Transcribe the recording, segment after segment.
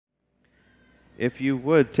If you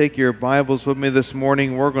would, take your Bibles with me this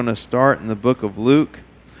morning. We're going to start in the book of Luke.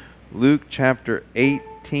 Luke chapter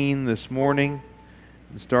 18 this morning,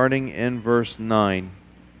 starting in verse 9.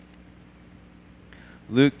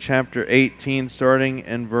 Luke chapter 18, starting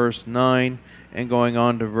in verse 9, and going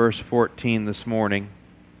on to verse 14 this morning.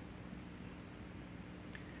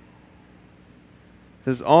 It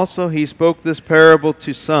says, "Also he spoke this parable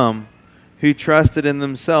to some who trusted in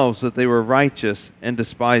themselves that they were righteous and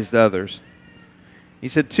despised others. He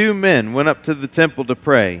said, 2 men went up to the temple to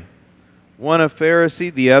pray, one a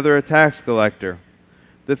Pharisee, the other a tax collector.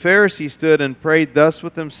 The Pharisee stood and prayed thus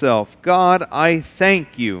with himself, 'God, I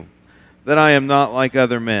thank you that I am not like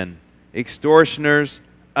other men, extortioners,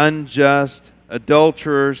 unjust,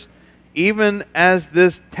 adulterers, even as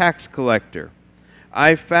this tax collector.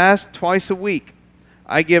 I fast twice a week.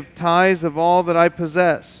 I give tithes of all that I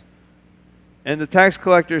possess.' And the tax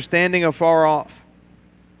collector, standing afar off,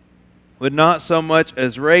 would not so much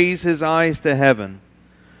as raise his eyes to heaven,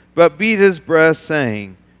 but beat his breast,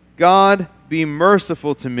 saying, 'God, be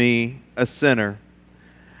merciful to me, a sinner.'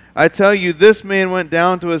 I tell you, this man went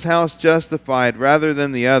down to his house justified rather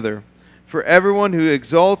than the other. For everyone who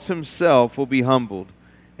exalts himself will be humbled,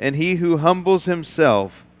 and he who humbles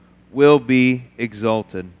himself will be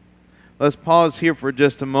exalted." Let's pause here for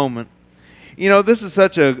just a moment. You know, this is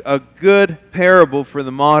such a good parable for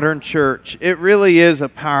the modern church. It really is a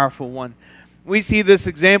powerful one. We see this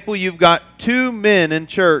example. You've got 2 men in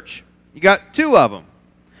church. You got 2 of them.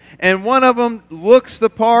 And one of them looks the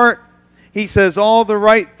part. He says all the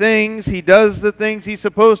right things. He does the things he's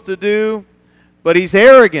supposed to do. But he's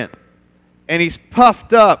arrogant. And he's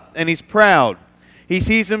puffed up. And he's proud. He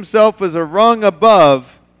sees himself as a rung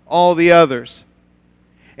above all the others.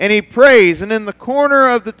 And he prays, and in the corner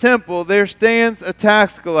of the temple there stands a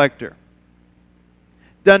tax collector.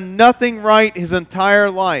 Done nothing right his entire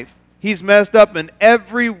life. He's messed up in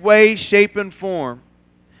every way, shape, and form.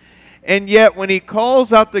 And yet when he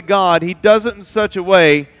calls out to God, he does it in such a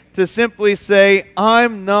way to simply say,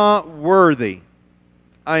 "I'm not worthy.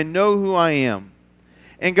 I know who I am."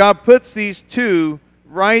 And God puts these 2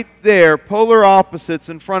 right there, polar opposites,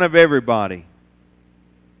 in front of everybody.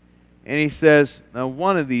 And he says, now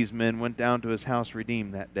one of these men went down to his house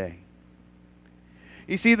redeemed that day.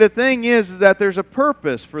 You see, the thing is that there's a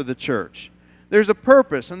purpose for the church. There's a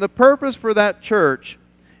purpose. And the purpose for that church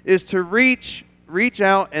is to reach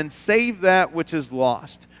out and save that which is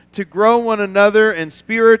lost. To grow one another in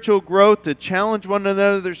spiritual growth, to challenge one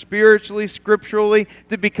another spiritually, scripturally,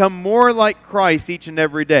 to become more like Christ each and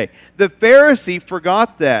every day. The Pharisee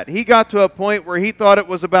forgot that. He got to a point where he thought it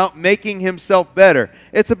was about making himself better.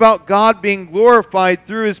 It's about God being glorified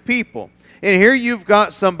through His people. And here you've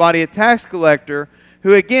got somebody, a tax collector,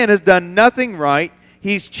 who again has done nothing right.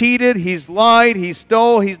 He's cheated, he's lied, he's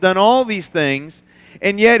stole, he's done all these things.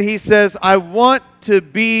 And yet he says, "I want to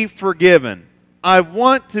be forgiven. I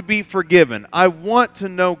want to be forgiven. I want to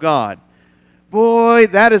know God." Boy,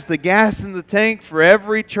 that is the gas in the tank for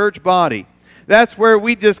every church body. That's where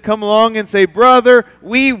we just come along and say, "Brother,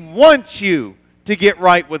 we want you to get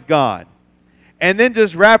right with God." And then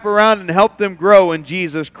just wrap around and help them grow in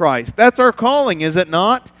Jesus Christ. That's our calling, is it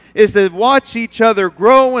not? Is to watch each other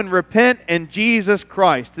grow and repent in Jesus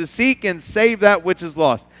Christ. To seek and save that which is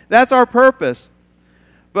lost. That's our purpose.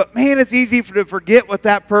 But man, it's easy to forget what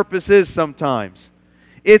that purpose is sometimes.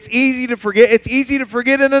 It's easy to forget. It's easy to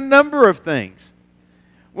forget in a number of things.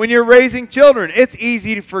 When you're raising children, it's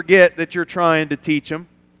easy to forget that you're trying to teach them.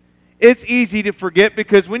 It's easy to forget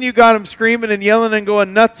because when you got them screaming and yelling and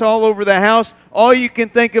going nuts all over the house, all you can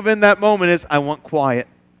think of in that moment is, "I want quiet.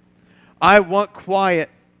 I want quiet."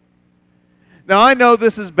 Now, I know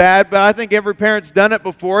this is bad, but I think every parent's done it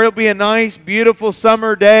before. It'll be a nice, beautiful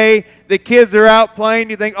summer day. The kids are out playing.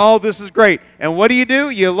 You think, "Oh, this is great." And what do?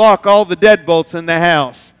 You lock all the deadbolts in the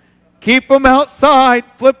house. Keep them outside.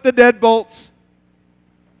 Flip the deadbolts.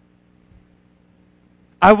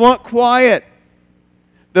 I want quiet.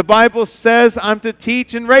 The Bible says I'm to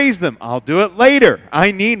teach and raise them. I'll do it later.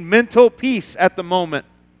 I need mental peace at the moment.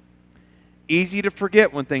 Easy to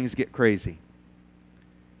forget when things get crazy.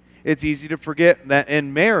 It's easy to forget that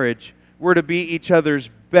in marriage, we're to be each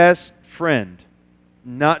other's best friend.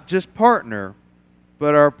 Not just partner,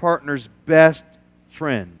 but our partner's best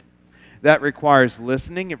friend. That requires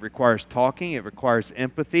listening, it requires talking, it requires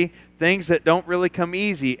empathy. Things that don't really come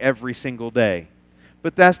easy every single day.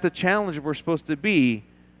 But that's the challenge we're supposed to be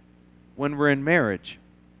when we're in marriage.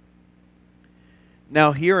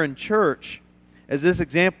 Now here in church, as this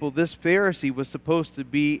example, this Pharisee was supposed to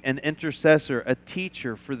be an intercessor, a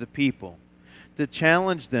teacher for the people, to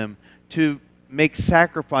challenge them, to make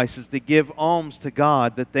sacrifices to give alms to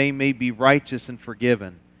God that they may be righteous and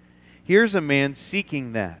forgiven. Here's a man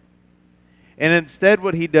seeking that. And instead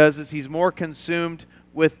what he does is he's more consumed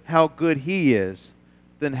with how good he is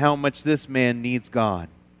than how much this man needs God.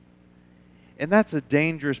 And that's a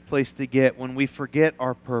dangerous place to get when we forget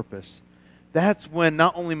our purpose. That's when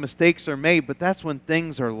not only mistakes are made, but that's when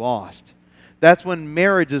things are lost. That's when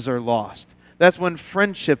marriages are lost. That's when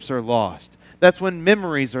friendships are lost. That's when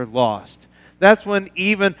memories are lost. That's when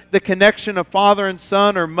even the connection of father and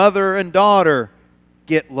son or mother and daughter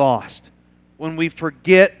get lost. When we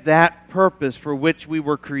forget that purpose for which we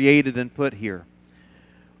were created and put here.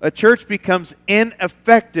 A church becomes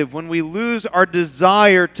ineffective when we lose our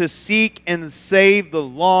desire to seek and save the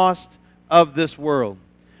lost of this world.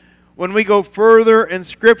 When we go further in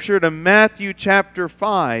Scripture to Matthew chapter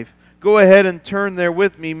 5, go ahead and turn there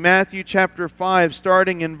with me. Matthew chapter 5,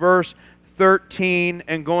 starting in verse 13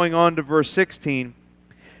 and going on to verse 16.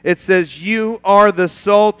 It says, "You are the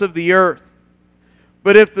salt of the earth.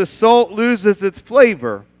 But if the salt loses its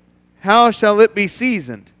flavor, how shall it be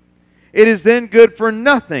seasoned? It is then good for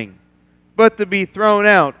nothing but to be thrown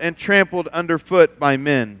out and trampled underfoot by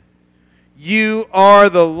men. You are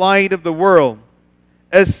the light of the world.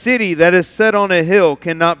 A city that is set on a hill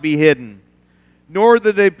cannot be hidden. Nor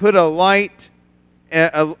do they light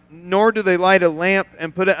a lamp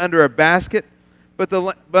and put it under a basket, but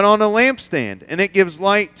on a lampstand, and it gives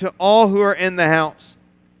light to all who are in the house.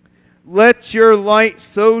 Let your light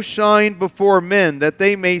so shine before men that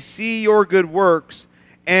they may see your good works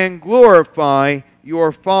and glorify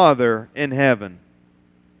your Father in heaven."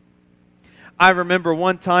 I remember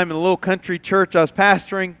one time in a little country church I was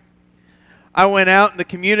pastoring, I went out in the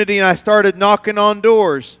community and I started knocking on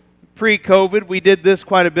doors. Pre-COVID, we did this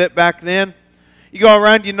quite a bit back then. You go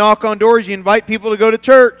around, you knock on doors, you invite people to go to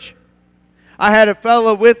church. I had a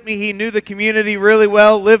fellow with me, he knew the community really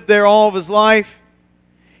well, lived there all of his life.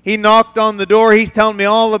 He knocked on the door. He's telling me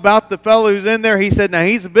all about the fellow who's in there. He said, now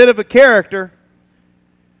he's a bit of a character.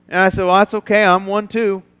 And I said, well, that's okay. I'm one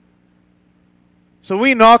too. So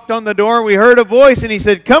we knocked on the door. We heard a voice and he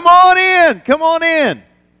said, come on in. Come on in.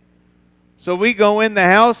 So we go in the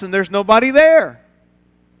house and there's nobody there.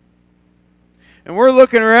 And we're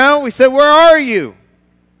looking around. We said, where are you?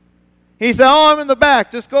 He said, oh, I'm in the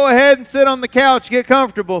back. Just go ahead and sit on the couch. Get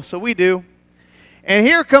comfortable. So we do. And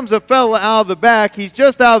here comes a fella out of the back. He's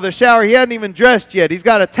just out of the shower. He hadn't even dressed yet. He's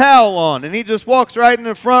got a towel on. And he just walks right in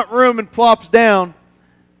the front room and plops down.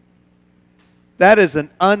 That is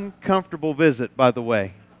an uncomfortable visit, by the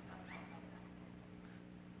way.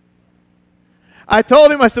 I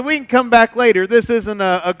told him, I said, we can come back later. This isn't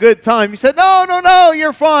a good time. He said, no,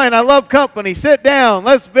 you're fine. I love company. Sit down.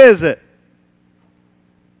 Let's visit.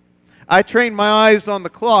 I trained my eyes on the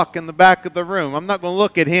clock in the back of the room. I'm not going to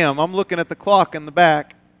look at him. I'm looking at the clock in the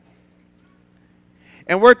back.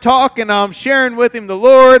 And we're talking. I'm sharing with him the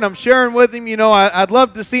Lord. I'm sharing with him, I'd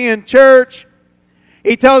love to see you in church.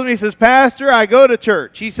 He tells me, he says, Pastor, I go to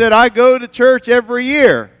church. He said, I go to church every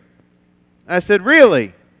year. I said,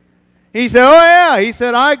 really? He said, oh yeah. He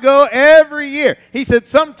said, I go every year. He said,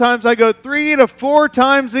 sometimes I go 3 to 4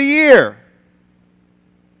 times a year.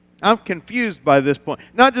 I'm confused by this point.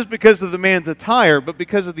 Not just because of the man's attire, but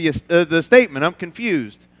because of the statement. I'm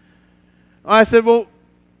confused. I said, well,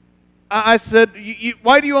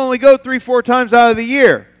 why do you only go 3-4 times out of the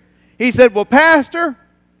year? He said, well, Pastor,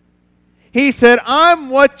 he said, I'm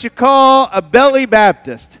what you call a belly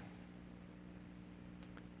Baptist.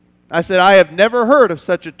 I said, I have never heard of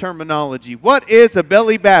such a terminology. What is a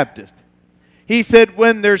belly Baptist? He said,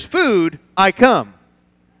 when there's food, I come.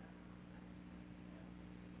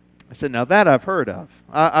 I said, now that I've heard of.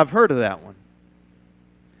 I've heard of that one.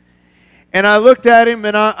 And I looked at him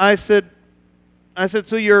and I said,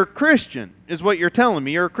 so you're a Christian, is what you're telling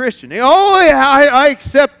me. You're a Christian. Oh, yeah, I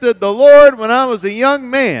accepted the Lord when I was a young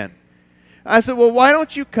man. I said, well, why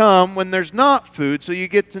don't you come when there's not food so you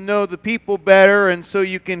get to know the people better and so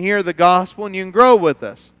you can hear the gospel and you can grow with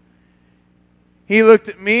us? He looked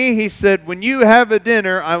at me. He said, when you have a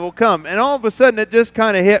dinner, I will come. And all of a sudden, it just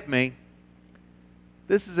kind of hit me.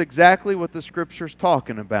 This is exactly what the Scripture's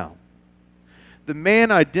talking about. The man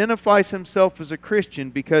identifies himself as a Christian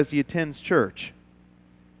because he attends church.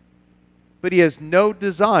 But he has no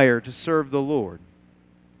desire to serve the Lord.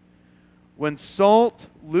 When salt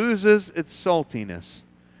loses its saltiness,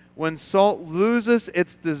 when salt loses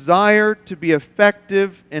its desire to be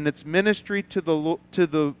effective in its ministry to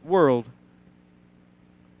the world,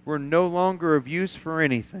 we're no longer of use for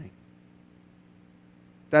anything.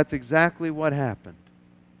 That's exactly what happened.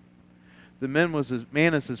 The man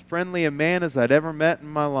is as friendly a man as I'd ever met in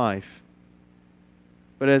my life.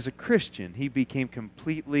 But as a Christian, he became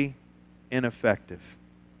completely ineffective.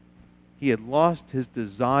 He had lost his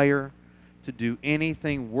desire to do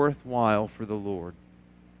anything worthwhile for the Lord.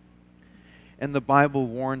 And the Bible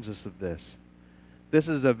warns us of this. This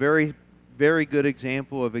is a very, very good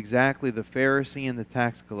example of exactly the Pharisee and the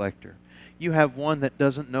tax collector. You have one that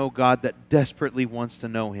doesn't know God that desperately wants to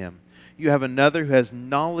know Him. You have another who has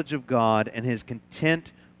knowledge of God and is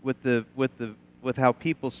content with how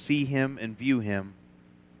people see Him and view Him,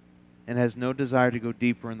 and has no desire to go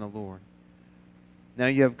deeper in the Lord. Now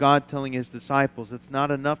you have God telling His disciples, it's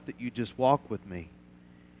not enough that you just walk with me.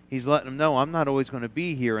 He's letting them know, I'm not always going to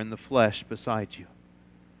be here in the flesh beside you.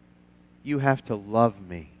 You have to love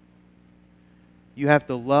me. You have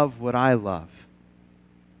to love what I love.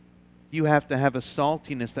 You have to have a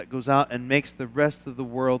saltiness that goes out and makes the rest of the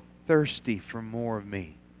world thirsty for more of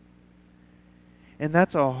me. And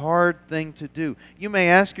that's a hard thing to do. You may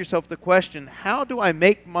ask yourself the question, how do I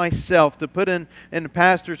make myself, to put in the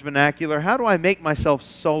pastor's vernacular, how do I make myself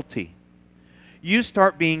salty? You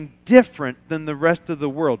start being different than the rest of the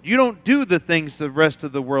world. You don't do the things the rest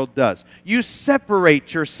of the world does. You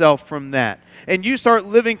separate yourself from that. And you start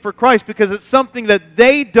living for Christ because it's something that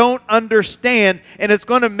they don't understand, and it's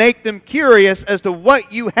going to make them curious as to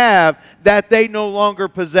what you have that they no longer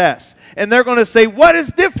possess. And they're going to say, what is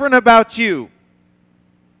different about you?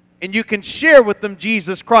 And you can share with them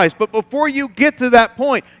Jesus Christ. But before you get to that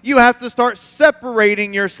point, you have to start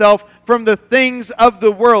separating yourself from the things of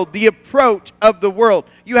the world, the approach of the world.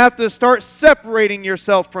 You have to start separating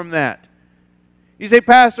yourself from that. You say,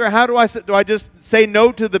 Pastor, how do I just say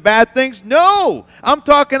no to the bad things? No! I'm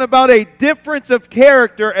talking about a difference of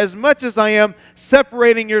character as much as I am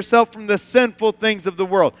separating yourself from the sinful things of the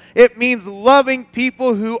world. It means loving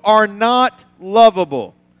people who are not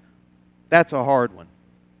lovable. That's a hard one.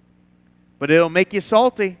 But it'll make you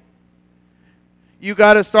salty. You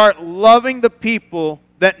got to start loving the people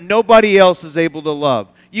that nobody else is able to love.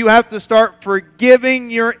 You have to start forgiving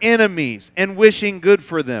your enemies and wishing good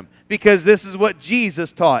for them, because this is what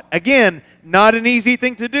Jesus taught. Again, not an easy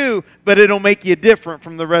thing to do, but it'll make you different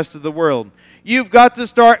from the rest of the world. You've got to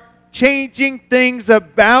start changing things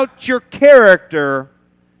about your character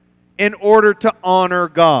in order to honor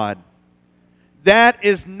God. That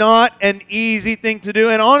is not an easy thing to do,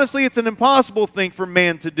 and honestly, it's an impossible thing for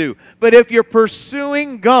man to do. But if you're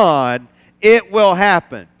pursuing God, it will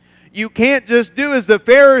happen. You can't just do as the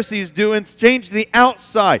Pharisees do and change the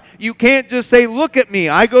outside. You can't just say, look at me.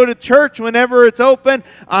 I go to church whenever it's open.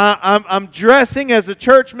 I'm dressing as a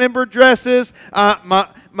church member dresses.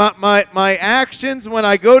 My actions when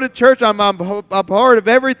I go to church, I'm a part of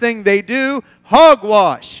everything they do.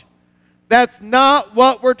 Hogwash. That's not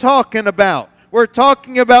what we're talking about. We're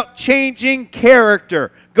talking about changing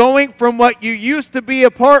character. Going from what you used to be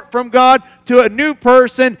apart from God to a new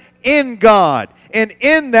person in God. And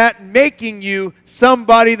in that, making you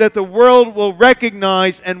somebody that the world will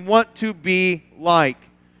recognize and want to be like.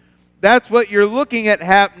 That's what you're looking at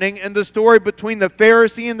happening in the story between the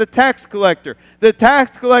Pharisee and the tax collector. The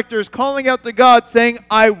tax collector is calling out to God saying,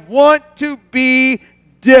 I want to be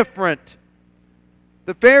different.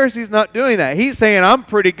 The Pharisee's not doing that. He's saying, I'm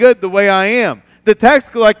pretty good the way I am. The tax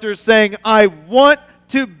collector is saying, I want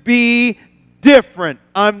to be different.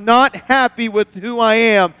 I'm not happy with who I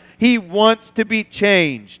am. He wants to be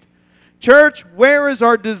changed. Church, where is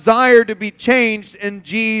our desire to be changed in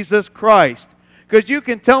Jesus Christ? Because you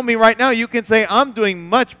can tell me right now, you can say, I'm doing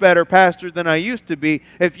much better, Pastor, than I used to be.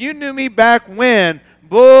 If you knew me back when,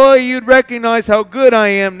 boy, you'd recognize how good I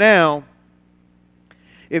am now.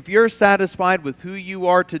 If you're satisfied with who you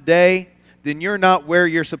are today, then you're not where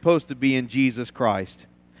you're supposed to be in Jesus Christ.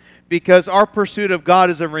 Because our pursuit of God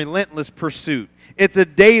is a relentless pursuit. It's a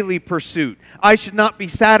daily pursuit. I should not be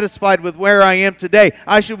satisfied with where I am today.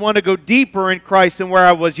 I should want to go deeper in Christ than where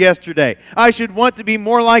I was yesterday. I should want to be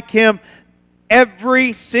more like Him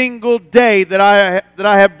every single day that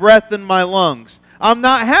I have breath in my lungs. I'm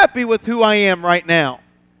not happy with who I am right now.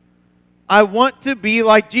 I want to be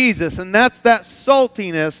like Jesus, and that's that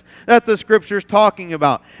saltiness that the Scripture is talking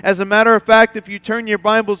about. As a matter of fact, if you turn your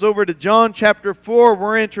Bibles over to John chapter 4,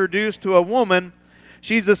 we're introduced to a woman.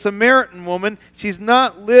 She's a Samaritan woman. She's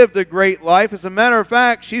not lived a great life. As a matter of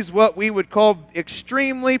fact, she's what we would call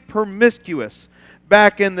extremely promiscuous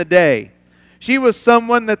back in the day. She was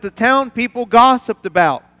someone that the town people gossiped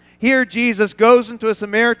about. Here Jesus goes into a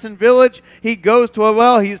Samaritan village. He goes to a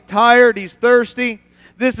well. He's tired. He's thirsty.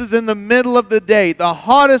 This is in the middle of the day, the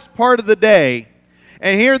hottest part of the day.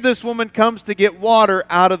 And here this woman comes to get water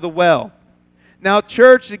out of the well. Now,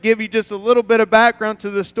 church, to give you just a little bit of background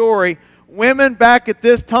to the story, women back at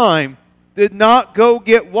this time did not go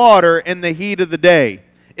get water in the heat of the day.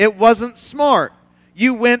 It wasn't smart.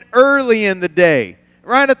 You went early in the day,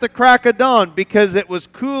 right at the crack of dawn, because it was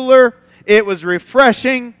cooler, it was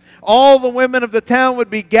refreshing. All the women of the town would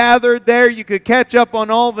be gathered there. You could catch up on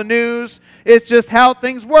all the news. It's just how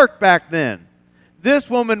things worked back then. This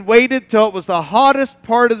woman waited till it was the hottest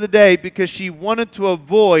part of the day because she wanted to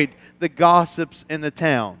avoid the gossips in the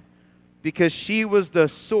town, because she was the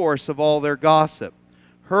source of all their gossip.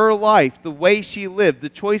 Her life, the way she lived, the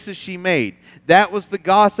choices she made, that was the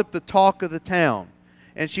gossip, the talk of the town.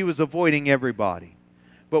 And she was avoiding everybody.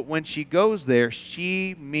 But when she goes there,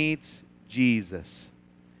 she meets Jesus.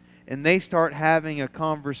 And they start having a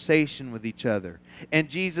conversation with each other. And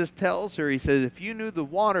Jesus tells her, He says, if you knew the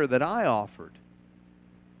water that I offered,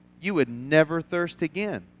 you would never thirst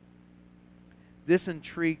again. This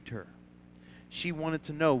intrigued her. She wanted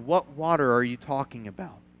to know, what water are you talking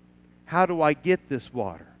about? How do I get this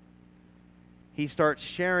water? He starts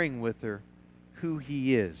sharing with her who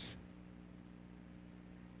He is.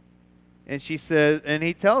 And she says, and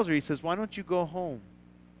he tells her, he says, why don't you go home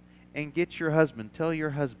and get your husband? Tell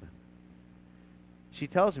your husband. She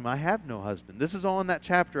tells him, I have no husband. This is all in that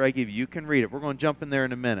chapter I give you. You can read it. We're going to jump in there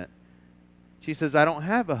in a minute. She says, I don't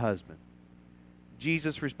have a husband.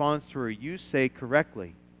 Jesus responds to her, you say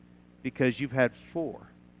correctly, because you've had 4.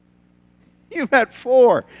 You've had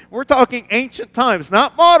 4. We're talking ancient times,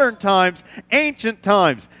 not modern times, ancient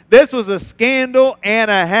times. This was a scandal and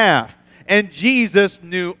a half. And Jesus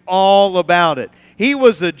knew all about it. He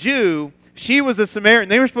was a Jew. She was a Samaritan.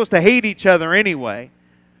 They were supposed to hate each other anyway.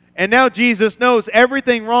 And now Jesus knows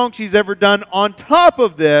everything wrong she's ever done on top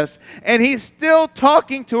of this. And He's still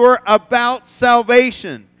talking to her about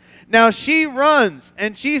salvation. Now she runs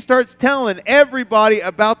and she starts telling everybody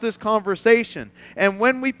about this conversation. And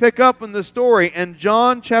when we pick up in the story in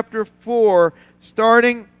John chapter 4,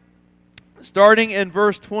 starting in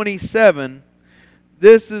verse 27,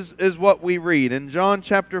 this is what we read. In John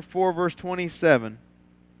chapter 4, verse 27,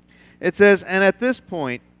 it says, and at this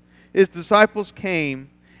point His disciples came,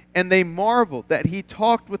 and they marveled that He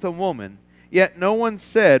talked with a woman, yet no one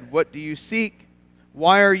said, what do you seek?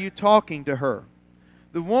 Why are you talking to her?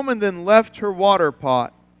 The woman then left her water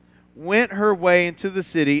pot, went her way into the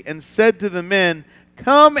city, and said to the men,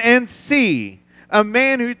 come and see a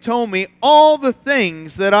man who told me all the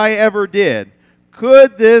things that I ever did.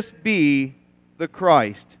 Could this be the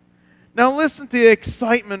Christ? Now listen to the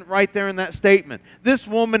excitement right there in that statement. This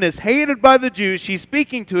woman is hated by the Jews. She's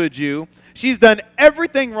speaking to a Jew. She's done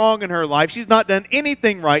everything wrong in her life. She's not done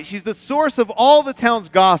anything right. She's the source of all the town's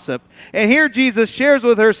gossip. And here Jesus shares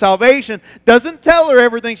with her salvation. Doesn't tell her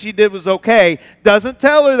everything she did was okay. Doesn't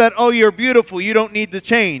tell her that, oh, you're beautiful, you don't need to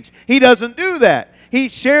change. He doesn't do that. He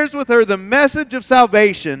shares with her the message of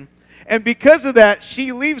salvation. And because of that,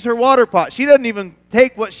 she leaves her water pot. She doesn't even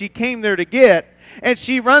take what she came there to get. And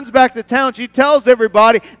she runs back to town. She tells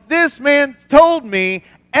everybody, this man told me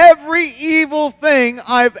every evil thing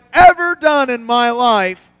I've ever done in my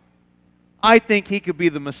life. I think he could be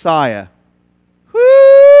the Messiah.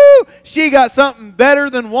 Woo! She got something better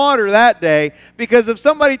than water that day, because if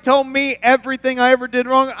somebody told me everything I ever did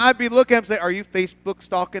wrong, I'd be looking at him and say, are you Facebook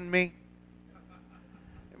stalking me?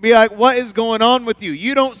 Be like, what is going on with you?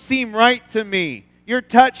 You don't seem right to me. You're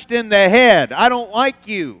touched in the head. I don't like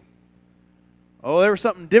you. Oh, there was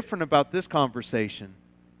something different about this conversation.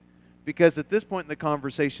 Because at this point in the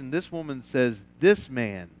conversation, this woman says, this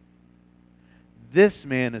man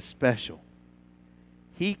is special.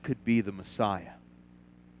 He could be the Messiah.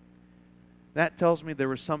 That tells me there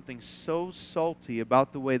was something so salty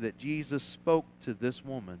about the way that Jesus spoke to this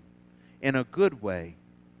woman, in a good way,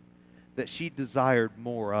 that she desired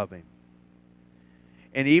more of Him.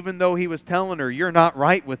 And even though He was telling her, you're not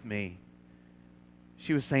right with me,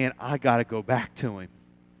 she was saying, I got to go back to Him.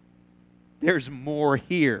 There's more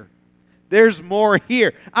here. There's more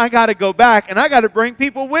here. I got to go back, and I got to bring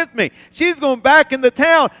people with me. She's going back in the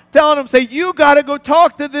town, telling them, say, you got to go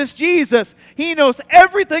talk to this Jesus. He knows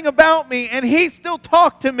everything about me, and He still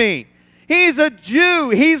talked to me. He's a Jew.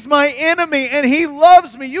 He's my enemy, and He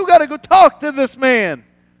loves me. You got to go talk to this man.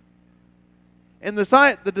 And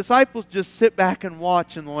the disciples just sit back and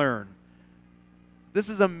watch and learn. This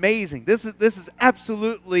is amazing. This is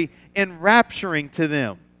absolutely enrapturing to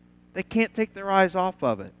them. They can't take their eyes off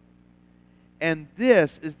of it. And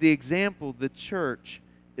this is the example the church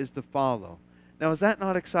is to follow. Now, is that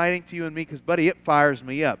not exciting to you and me? Because, buddy, it fires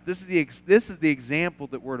me up. This is the example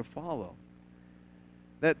that we're to follow.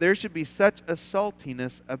 That there should be such a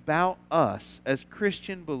saltiness about us as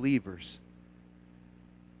Christian believers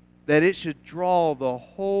that it should draw the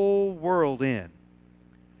whole world in.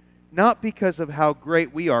 Not because of how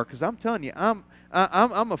great we are, because I'm telling you, I'm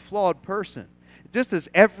a flawed person. just as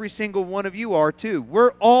every single one of you are too.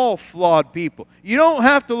 We're all flawed people. You don't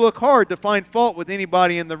have to look hard to find fault with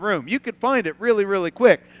anybody in the room. You could find it really, really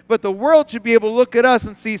quick. But the world should be able to look at us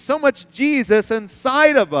and see so much Jesus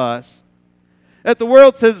inside of us that the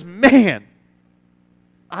world says, man,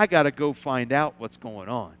 I got to go find out what's going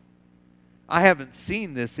on. I haven't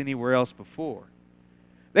seen this anywhere else before.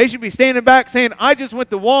 They should be standing back saying, I just went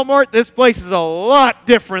to Walmart. This place is a lot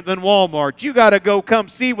different than Walmart. You got to go come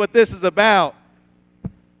see what this is about.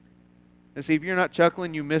 And see, if you're not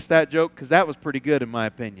chuckling, you missed that joke, because that was pretty good in my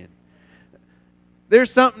opinion. There's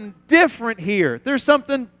something different here. There's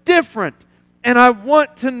something different. And I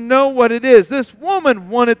want to know what it is. This woman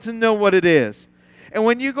wanted to know what it is. And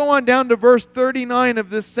when you go on down to verse 39 of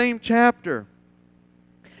this same chapter,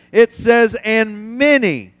 it says, and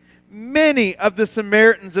many of the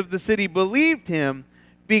Samaritans of the city believed him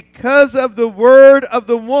because of the word of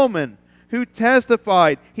the woman who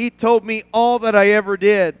testified, he told me all that I ever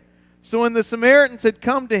did. So when the Samaritans had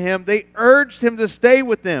come to him, they urged him to stay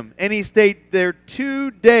with them. And he stayed there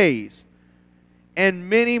 2 days. And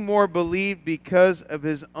many more believed because of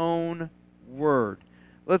his own word.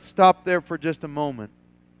 Let's stop there for just a moment.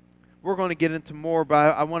 We're going to get into more, but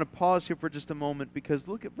I want to pause here for just a moment, because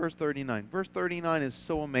look at verse 39. Verse 39 is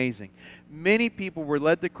so amazing. Many people were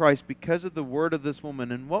led to Christ because of the word of this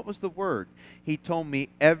woman. And what was the word? He told me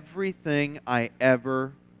everything I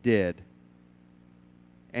ever did.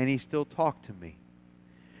 And he still talked to me.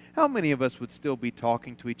 How many of us would still be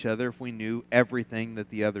talking to each other if we knew everything that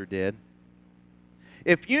the other did?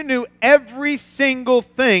 If you knew every single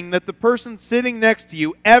thing that the person sitting next to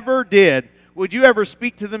you ever did, would you ever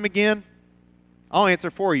speak to them again? I'll answer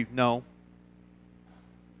for you. No.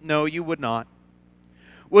 No, you would not.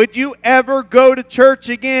 Would you ever go to church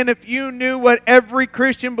again if you knew what every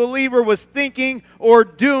Christian believer was thinking or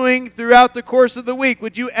doing throughout the course of the week?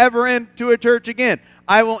 Would you ever enter a church again?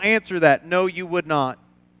 I will answer that. No, you would not.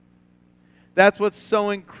 That's what's so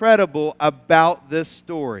incredible about this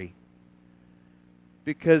story.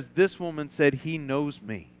 Because this woman said, he knows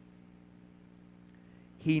me.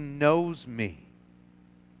 He knows me.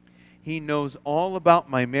 He knows all about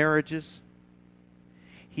my marriages.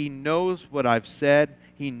 He knows what I've said.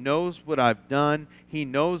 He knows what I've done. He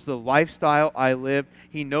knows the lifestyle I live.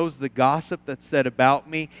 He knows the gossip that's said about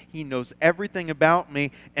me. He knows everything about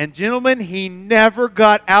me. And gentlemen, he never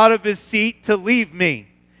got out of his seat to leave me.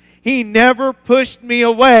 He never pushed me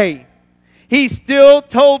away. He still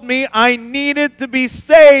told me I needed to be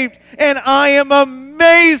saved. And I am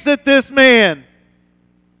amazed at this man.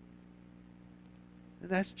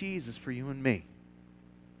 And that's Jesus for you and me.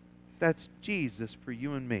 That's Jesus for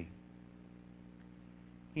you and me.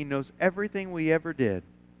 He knows everything we ever did.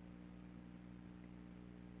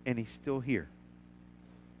 And he's still here.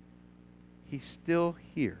 He's still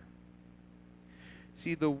here.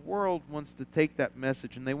 See, the world wants to take that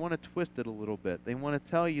message and they want to twist it a little bit. They want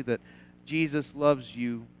to tell you that Jesus loves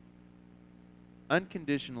you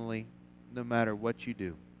unconditionally no matter what you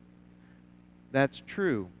do. That's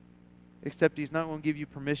true, except he's not going to give you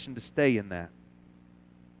permission to stay in that.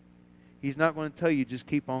 He's not going to tell you just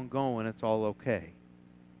keep on going, it's all okay.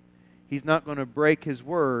 He's not going to break his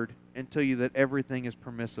word and tell you that everything is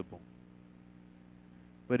permissible.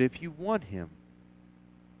 But if you want him,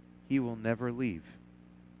 he will never leave.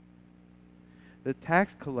 The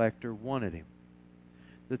tax collector wanted him.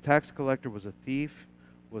 The tax collector was a thief,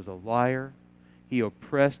 was a liar. He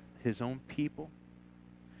oppressed his own people.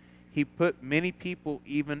 He put many people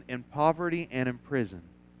even in poverty and in prison.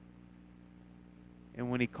 And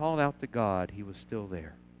when he called out to God, he was still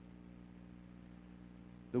there.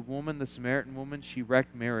 The woman, the Samaritan woman, she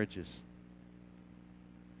wrecked marriages.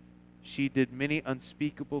 She did many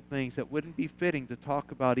unspeakable things that wouldn't be fitting to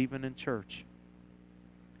talk about even in church.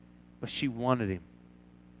 But she wanted him.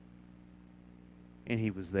 And he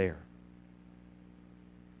was there.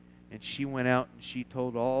 And she went out and she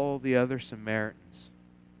told all the other Samaritans,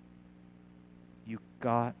 you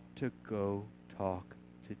got to go talk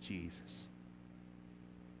to Jesus.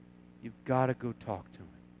 You've got to go talk to him.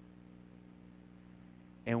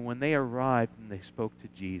 And when they arrived and they spoke to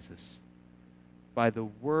Jesus, by the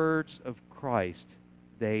words of Christ,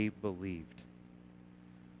 they believed.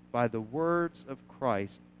 By the words of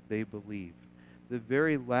Christ, they believed. The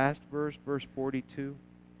very last verse, verse 42,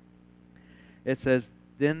 it says,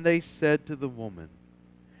 then they said to the woman,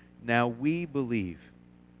 now we believe,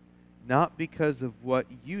 not because of what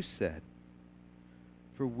you said,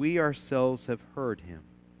 for we ourselves have heard him,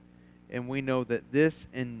 and we know that this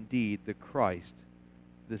indeed the Christ,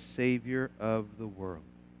 the Savior of the world.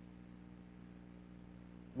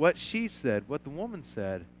 What she said, what the woman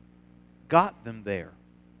said, got them there.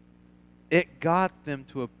 It got them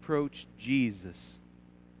to approach Jesus.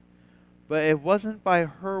 But it wasn't by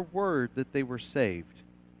her word that they were saved.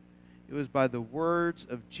 It was by the words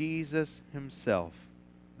of Jesus Himself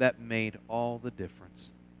that made all the difference.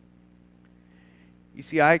 You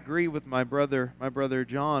see, I agree with my brother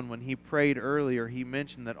John when he prayed earlier. He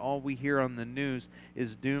mentioned that all we hear on the news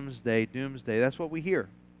is doomsday, doomsday. That's what we hear.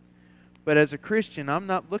 But as a Christian, I'm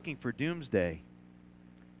not looking for doomsday.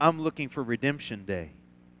 I'm looking for redemption day.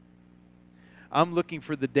 I'm looking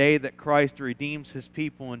for the day that Christ redeems His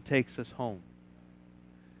people and takes us home.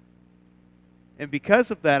 And because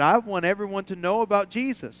of that, I want everyone to know about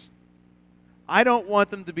Jesus. I don't want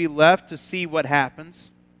them to be left to see what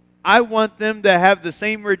happens. I want them to have the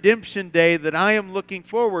same redemption day that I am looking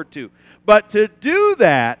forward to. But to do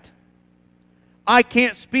that, I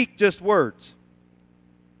can't speak just words.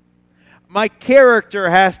 My character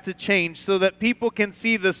has to change so that people can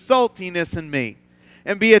see the saltiness in me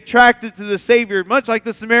and be attracted to the Savior, much like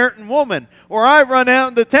the Samaritan woman. Or I run out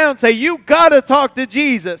into town and say, you got to talk to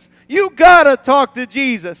Jesus. You got to talk to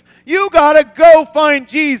Jesus. You got to go find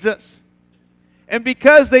Jesus. And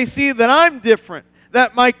because they see that I'm different,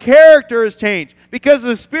 that my character has changed, because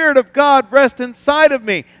the Spirit of God rests inside of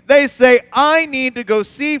me, they say, I need to go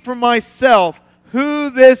see for myself who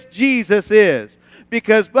this Jesus is.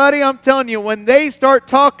 Because, buddy, I'm telling you, when they start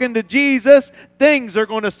talking to Jesus, things are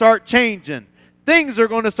going to start changing. Things are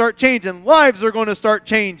going to start changing. Lives are going to start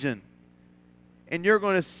changing. And you're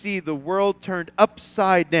going to see the world turned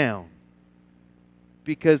upside down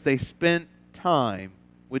because they spent time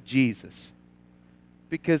with Jesus.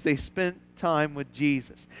 Because they spent time with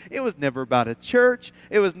Jesus. It was never about a church.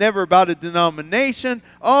 It was never about a denomination.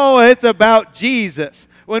 Oh, it's about Jesus.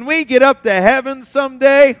 When we get up to heaven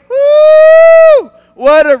someday, whoo,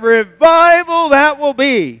 what a revival that will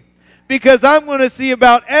be. Because I'm going to see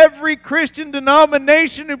about every Christian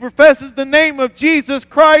denomination who professes the name of Jesus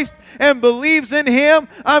Christ and believes in Him.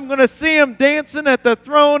 I'm going to see them dancing at the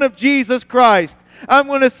throne of Jesus Christ. I'm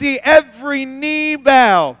going to see every knee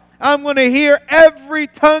bow. I'm going to hear every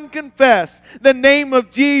tongue confess the name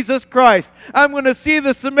of Jesus Christ. I'm going to see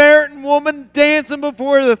the Samaritan woman dancing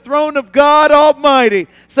before the throne of God Almighty,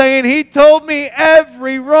 saying, He told me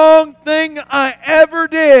every wrong thing I ever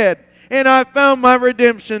did, and I found my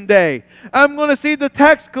redemption day. I'm going to see the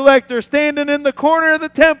tax collector standing in the corner of the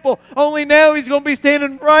temple, only now he's going to be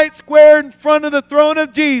standing right square in front of the throne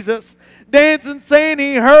of Jesus, dancing, saying,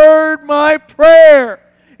 He heard my prayer,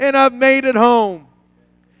 and I've made it home.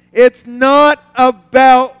 It's not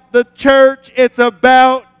about the church, it's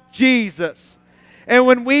about Jesus. And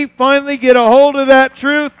when we finally get a hold of that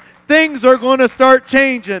truth, things are going to start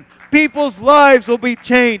changing. People's lives will be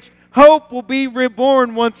changed. Hope will be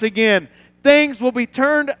reborn once again. Things will be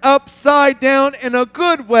turned upside down in a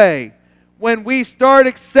good way when we start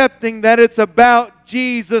accepting that it's about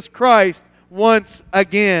Jesus Christ once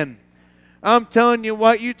again. I'm telling you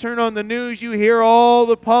what, you turn on the news, you hear all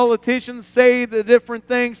the politicians say the different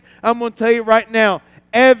things. I'm going to tell you right now,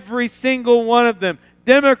 every single one of them,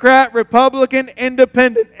 Democrat, Republican,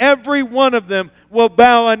 Independent, every one of them will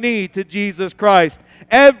bow a knee to Jesus Christ.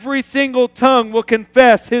 Every single tongue will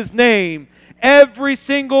confess His name. Every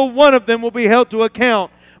single one of them will be held to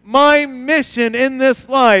account. My mission in this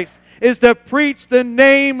life is to preach the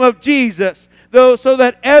name of Jesus, so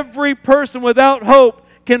that every person without hope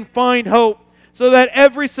can find hope, so that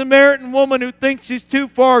every Samaritan woman who thinks she's too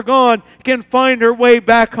far gone can find her way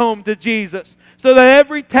back home to Jesus, so that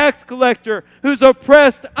every tax collector who's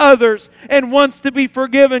oppressed others and wants to be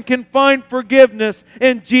forgiven can find forgiveness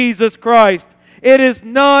in Jesus Christ. It is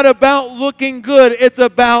not about looking good, it's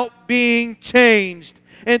about being changed.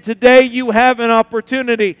 And today you have an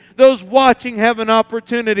opportunity, those watching have an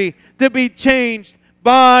opportunity to be changed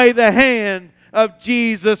by the hand of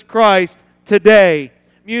Jesus Christ today.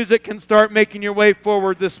 Music can start making your way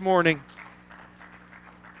forward this morning.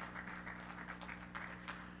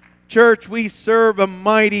 Church, we serve a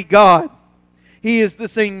mighty God. He is the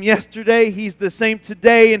same yesterday, He's the same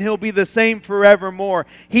today, and He'll be the same forevermore.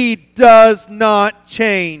 He does not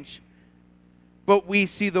change. But we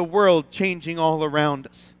see the world changing all around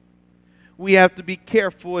us. We have to be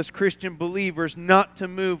careful as Christian believers not to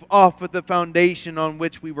move off of the foundation on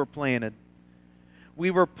which we were planted. We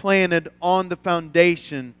were planted on the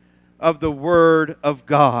foundation of the Word of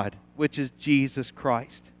God, which is Jesus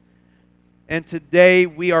Christ. And today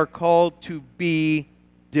we are called to be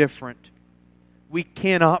different. We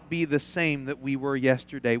cannot be the same that we were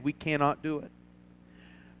yesterday. We cannot do it.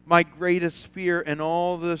 My greatest fear in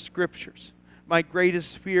all the Scriptures, my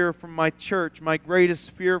greatest fear from my church, my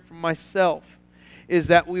greatest fear from myself, is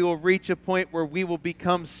that we will reach a point where we will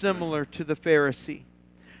become similar to the Pharisee.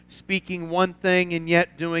 speaking one thing and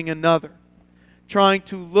yet doing another, trying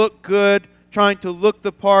to look good, trying to look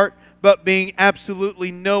the part, but being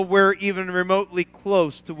absolutely nowhere even remotely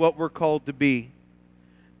close to what we're called to be.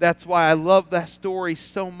 That's why I love that story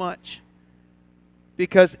so much.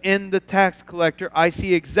 Because in the tax collector, I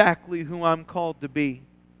see exactly who I'm called to be.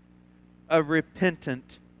 A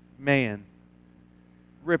repentant man.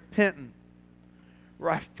 Repentant. Where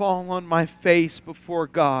I fall on my face before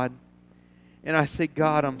God and I say,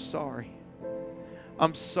 God, I'm sorry.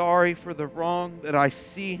 I'm sorry for the wrong that I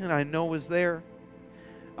see and I know is there.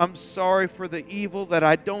 I'm sorry for the evil that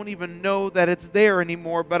I don't even know that it's there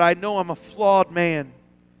anymore, but I know I'm a flawed man.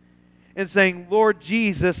 And saying, Lord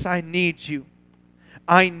Jesus, I need you.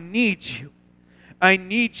 I need you. I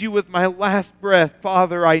need you with my last breath.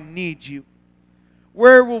 Father, I need you.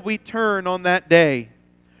 Where will we turn on that day?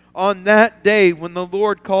 On that day when the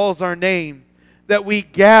Lord calls our name, that we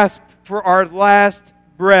gasp for our last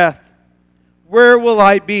breath. Where will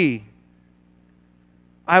I be?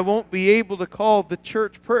 I won't be able to call the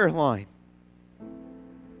church prayer line.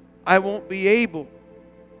 I won't be able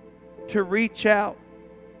to reach out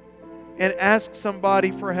and ask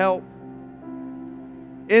somebody for help.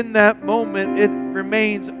 In that moment, it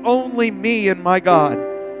remains only me and my God.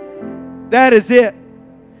 That is it.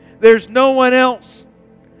 There's no one else.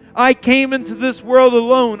 I came into this world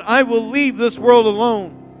alone. I will leave this world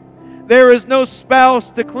alone. There is no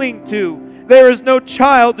spouse to cling to. There is no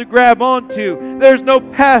child to grab onto. There's no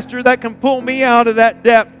pastor that can pull me out of that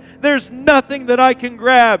depth. There's nothing that I can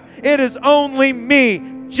grab. It is only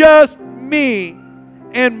me, just me,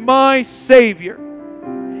 and my Savior.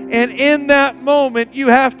 And in that moment, you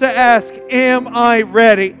have to ask, am I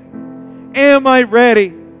ready? Am I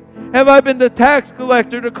ready? Have I been the tax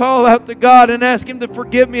collector to call out to God and ask Him to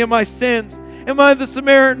forgive me of my sins? Am I the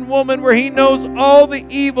Samaritan woman where He knows all the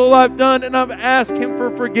evil I've done and I've asked Him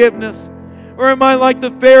for forgiveness? Or am I like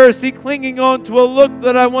the Pharisee clinging on to a look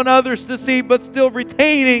that I want others to see but still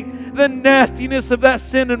retaining the nastiness of that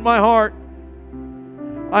sin in my heart?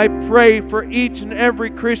 I pray for each and every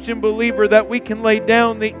Christian believer that we can lay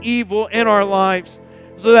down the evil in our lives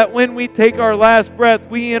so that when we take our last breath,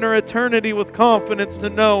 we enter eternity with confidence to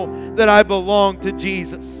know that I belong to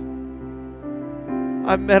Jesus.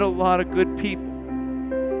 I've met a lot of good people.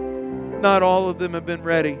 Not all of them have been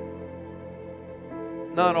ready.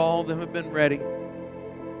 Not all of them have been ready.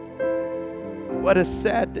 What a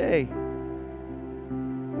sad day.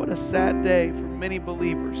 What a sad day for many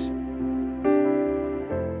believers.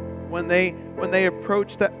 When they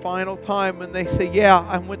approach that final time and they say, yeah,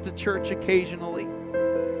 I went to church occasionally.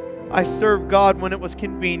 I served God when it was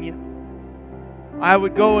convenient. I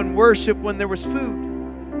would go and worship when there was food.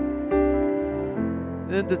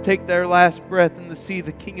 And then to take their last breath and to see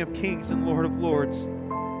the King of Kings and Lord of Lords.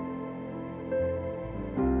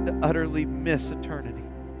 To utterly miss eternity.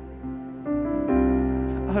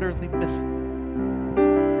 To utterly miss it.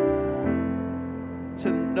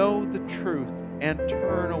 To know the truth and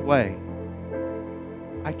turn away.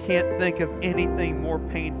 I can't think of anything more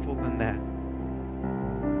painful than that.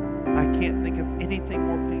 I can't think of anything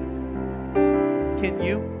more painful. Can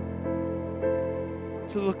you?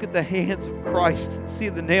 To look at the hands of Christ and see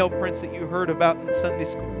the nail prints that you heard about in Sunday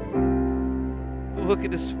school. To look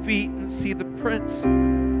at His feet and see the prints,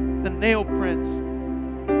 the nail prints.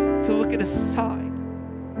 To look at His side.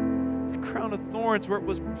 The crown of thorns where it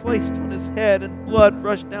was placed on His head and blood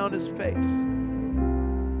rushed down His face.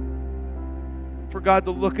 For God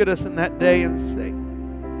to look at us in that day and say,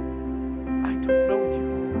 I don't know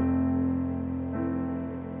you.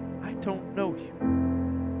 I don't know you.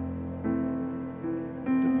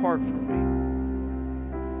 Depart from me.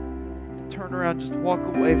 To turn around, just walk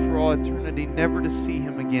away for all eternity, never to see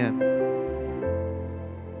Him again.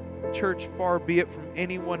 Church, far be it from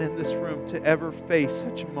anyone in this room to ever face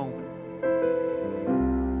such a moment.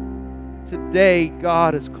 Today,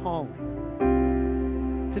 God is calling.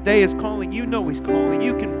 Today is calling. You know He's calling.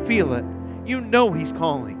 You can feel it. You know He's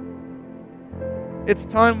calling. It's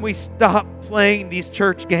time we stop playing these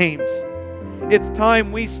church games. It's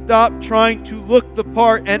time we stop trying to look the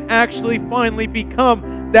part and actually finally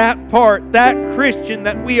become that part, that Christian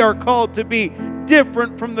that we are called to be,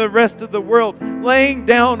 different from the rest of the world, laying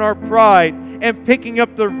down our pride and picking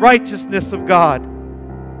up the righteousness of God.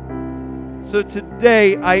 So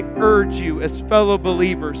today I urge you as fellow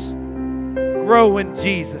believers, grow in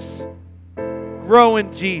Jesus. Grow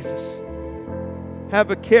in Jesus.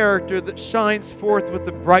 Have a character that shines forth with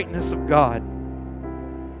the brightness of God.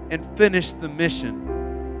 And finish the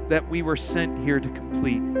mission that we were sent here to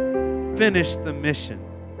complete. Finish the mission.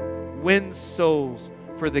 Win souls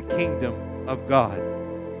for the kingdom of God.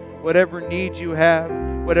 Whatever needs you have,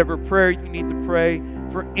 whatever prayer you need to pray,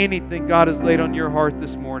 for anything God has laid on your heart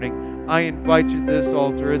this morning, I invite you to this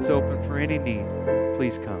altar. It's open for any need.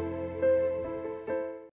 Please come.